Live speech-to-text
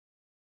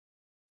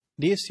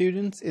Dear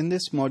students, in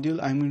this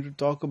module I'm going to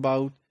talk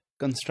about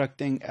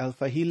constructing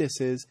alpha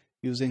helices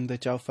using the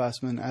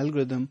Chou-Fasman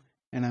algorithm,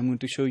 and I'm going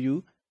to show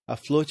you a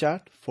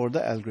flowchart for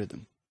the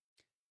algorithm.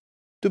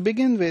 To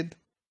begin with,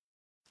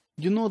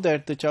 you know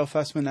that the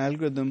Chou-Fasman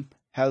algorithm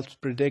helps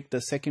predict the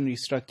secondary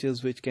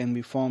structures which can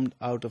be formed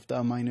out of the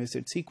amino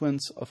acid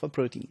sequence of a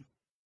protein.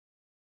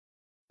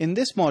 In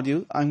this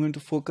module, I'm going to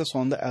focus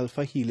on the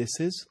alpha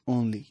helices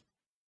only.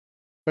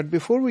 But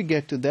before we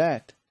get to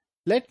that,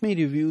 let me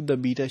review the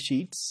beta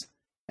sheets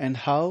and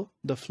how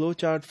the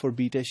flowchart for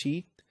beta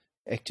sheet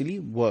actually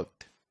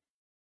worked.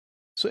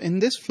 So in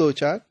this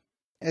flowchart,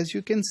 as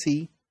you can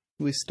see,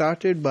 we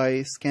started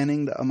by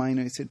scanning the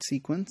amino acid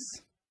sequence,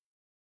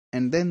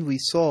 and then we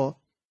saw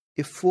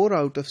if 4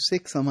 out of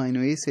 6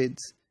 amino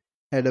acids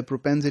had a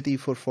propensity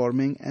for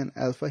forming an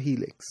alpha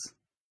helix.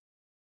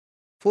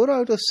 4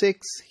 out of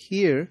 6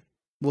 here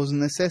was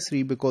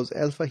necessary because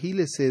alpha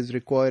helices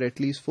require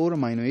at least 4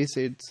 amino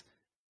acids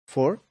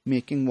for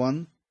making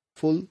one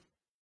full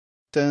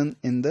turn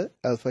in the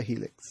alpha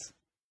helix.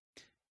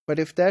 But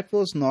if that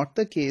was not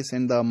the case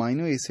and the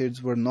amino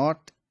acids were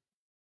not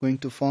going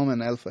to form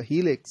an alpha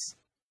helix,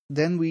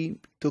 then we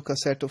took a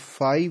set of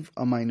 5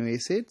 amino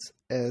acids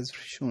as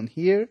shown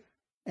here,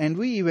 and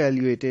we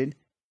evaluated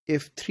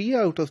if 3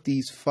 out of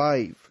these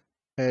 5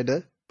 had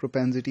a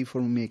propensity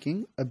for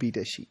making a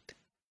beta sheet.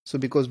 So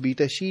because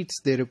beta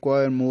sheets, they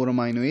require more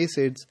amino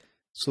acids,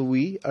 so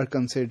we are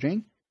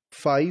considering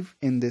 5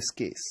 in this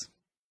case.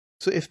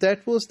 So if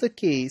that was the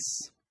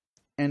case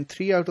and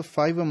 3 out of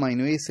 5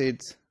 amino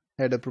acids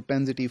had a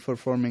propensity for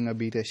forming a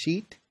beta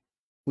sheet,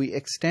 we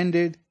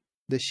extended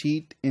the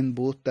sheet in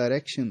both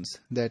directions,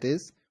 that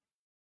is,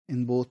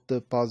 in both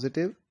the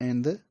positive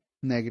and the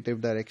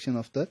negative direction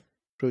of the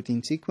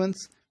protein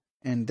sequence,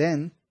 and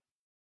then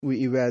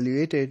we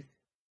evaluated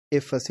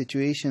if a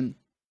situation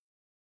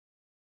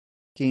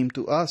came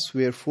to us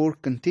where 4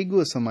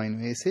 contiguous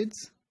amino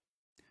acids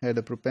had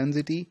a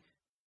propensity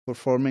for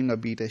forming a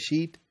beta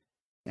sheet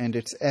and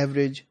its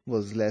average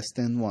was less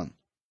than 1.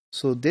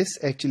 So this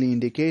actually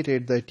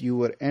indicated that you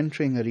were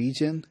entering a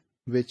region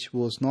which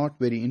was not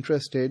very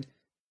interested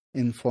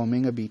in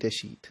forming a beta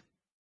sheet.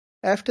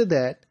 After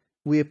that,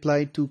 we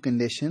applied 2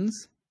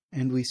 conditions,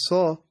 and we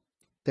saw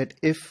that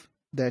if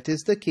that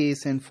is the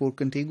case and 4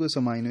 contiguous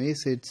amino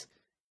acids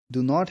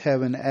do not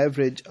have an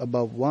average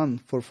above 1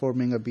 for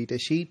forming a beta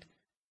sheet,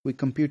 we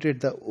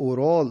computed the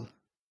overall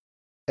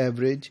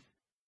average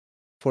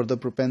for the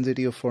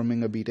propensity of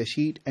forming a beta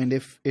sheet, and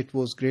if it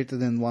was greater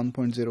than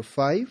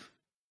 1.05,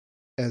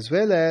 as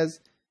well as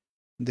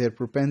their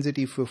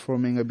propensity for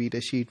forming a beta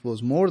sheet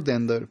was more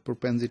than the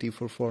propensity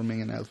for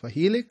forming an alpha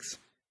helix,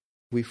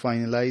 we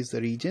finalized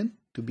the region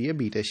to be a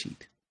beta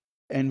sheet.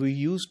 And we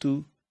used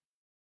to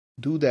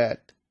do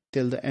that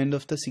till the end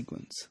of the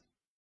sequence.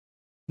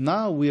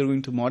 Now we are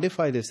going to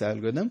modify this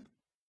algorithm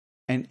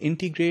and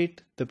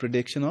integrate the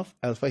prediction of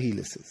alpha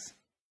helices.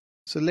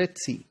 So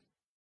let's see.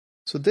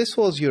 So this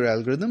was your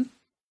algorithm,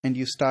 and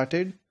you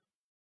started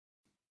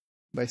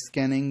by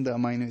scanning the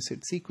amino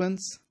acid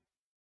sequence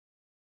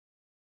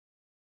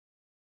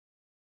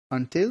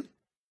until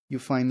you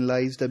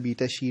finalized the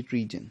beta sheet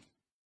region.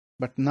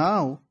 But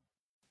now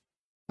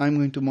I'm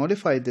going to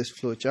modify this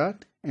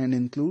flowchart and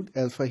include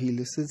alpha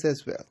helices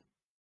as well.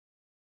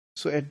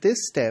 So at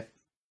this step,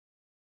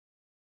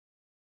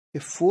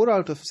 if 4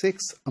 out of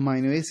 6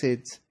 amino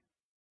acids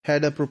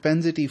had a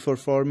propensity for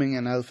forming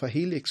an alpha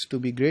helix to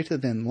be greater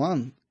than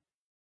 1,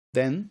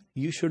 then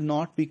you should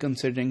not be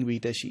considering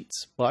beta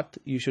sheets, but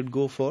you should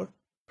go for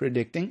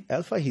predicting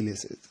alpha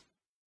helices.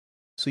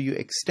 So you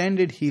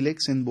extended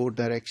helix in both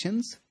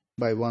directions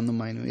by 1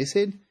 amino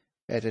acid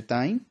at a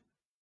time,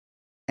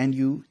 and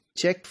you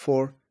checked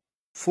for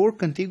 4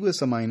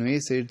 contiguous amino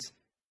acids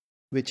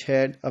which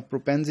had a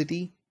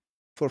propensity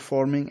for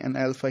forming an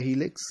alpha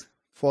helix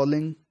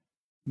falling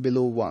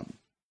below 1.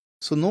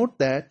 So note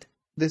that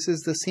this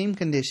is the same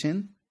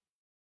condition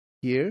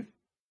here,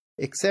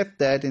 except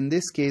that in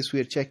this case we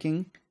are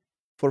checking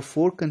for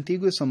 4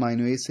 contiguous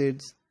amino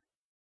acids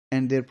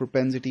and their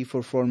propensity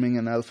for forming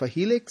an alpha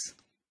helix,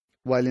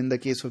 while in the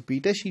case of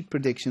beta sheet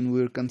prediction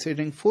we are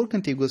considering 4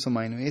 contiguous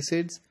amino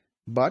acids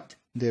but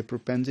their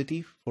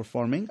propensity for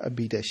forming a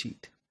beta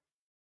sheet.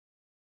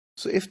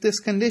 So if this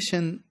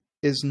condition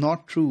is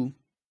not true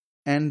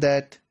and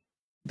that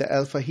the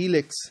alpha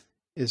helix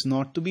is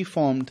not to be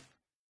formed,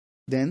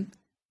 then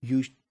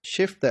you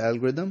shift the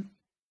algorithm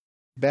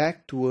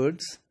back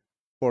towards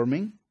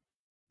forming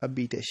a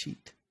beta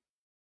sheet.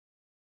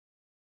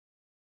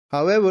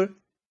 However,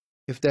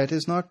 if that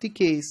is not the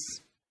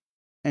case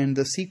and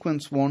the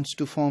sequence wants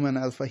to form an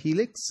alpha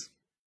helix,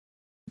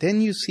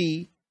 then you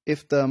see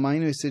if the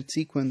amino acid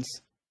sequence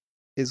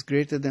is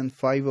greater than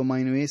 5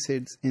 amino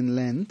acids in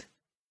length,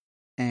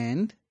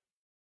 and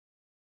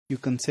you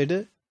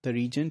consider the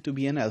region to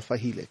be an alpha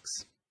helix.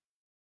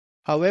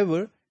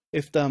 However,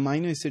 if the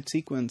amino acid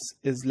sequence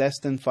is less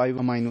than 5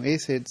 amino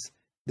acids,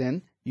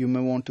 then you may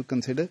want to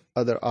consider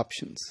other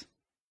options.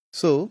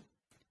 So,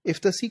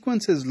 if the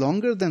sequence is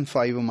longer than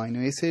 5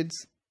 amino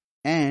acids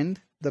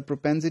and the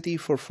propensity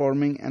for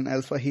forming an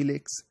alpha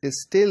helix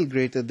is still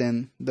greater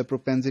than the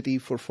propensity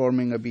for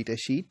forming a beta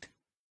sheet,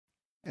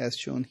 as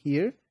shown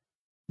here,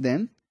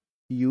 then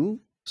you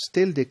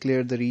still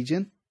declare the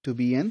region to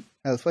be an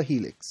alpha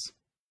helix.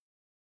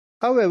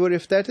 However,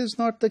 if that is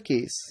not the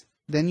case,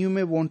 then you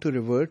may want to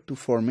revert to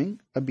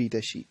forming a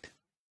beta sheet.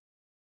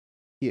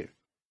 Here.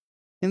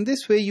 In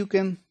this way, you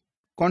can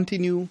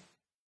continue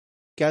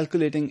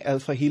calculating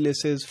alpha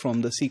helices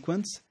from the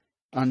sequence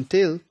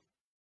until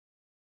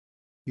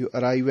you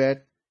arrive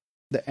at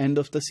the end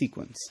of the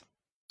sequence.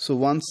 So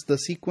once the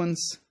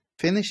sequence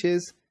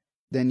finishes,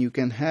 then you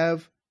can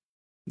have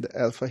the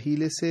alpha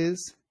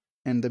helices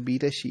and the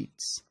beta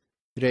sheets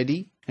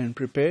ready and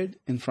prepared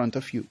in front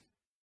of you.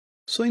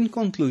 So in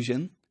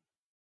conclusion,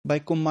 by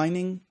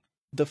combining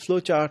the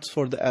flowcharts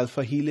for the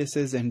alpha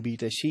helices and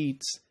beta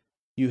sheets,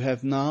 you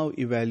have now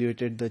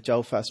evaluated the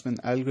Chou-Fasman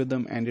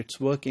algorithm and its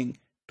working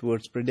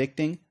towards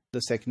predicting the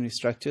secondary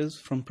structures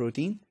from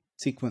protein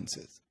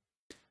sequences.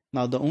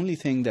 Now the only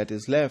thing that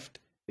is left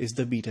is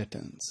the beta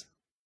turns.